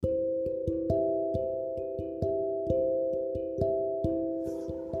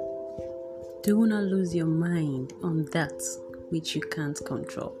Do not lose your mind on that which you can't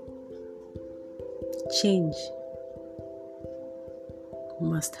control. Change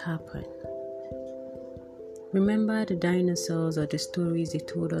must happen. Remember the dinosaurs or the stories they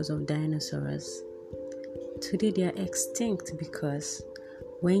told us of dinosaurs? Today they are extinct because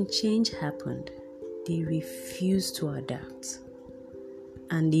when change happened, they refused to adapt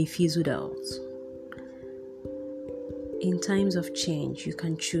and they fizzled out. In times of change, you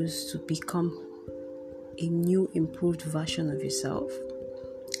can choose to become a new, improved version of yourself,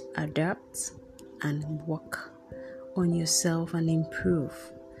 adapt and work on yourself and improve.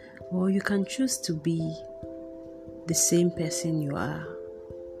 Or you can choose to be the same person you are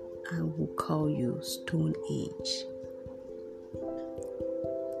and we'll call you Stone Age.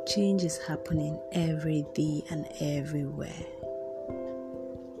 Change is happening every day and everywhere.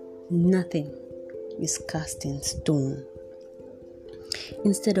 Nothing is cast in stone.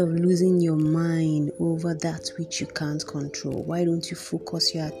 Instead of losing your mind over that which you can't control, why don't you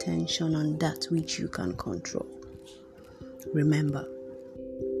focus your attention on that which you can control? Remember,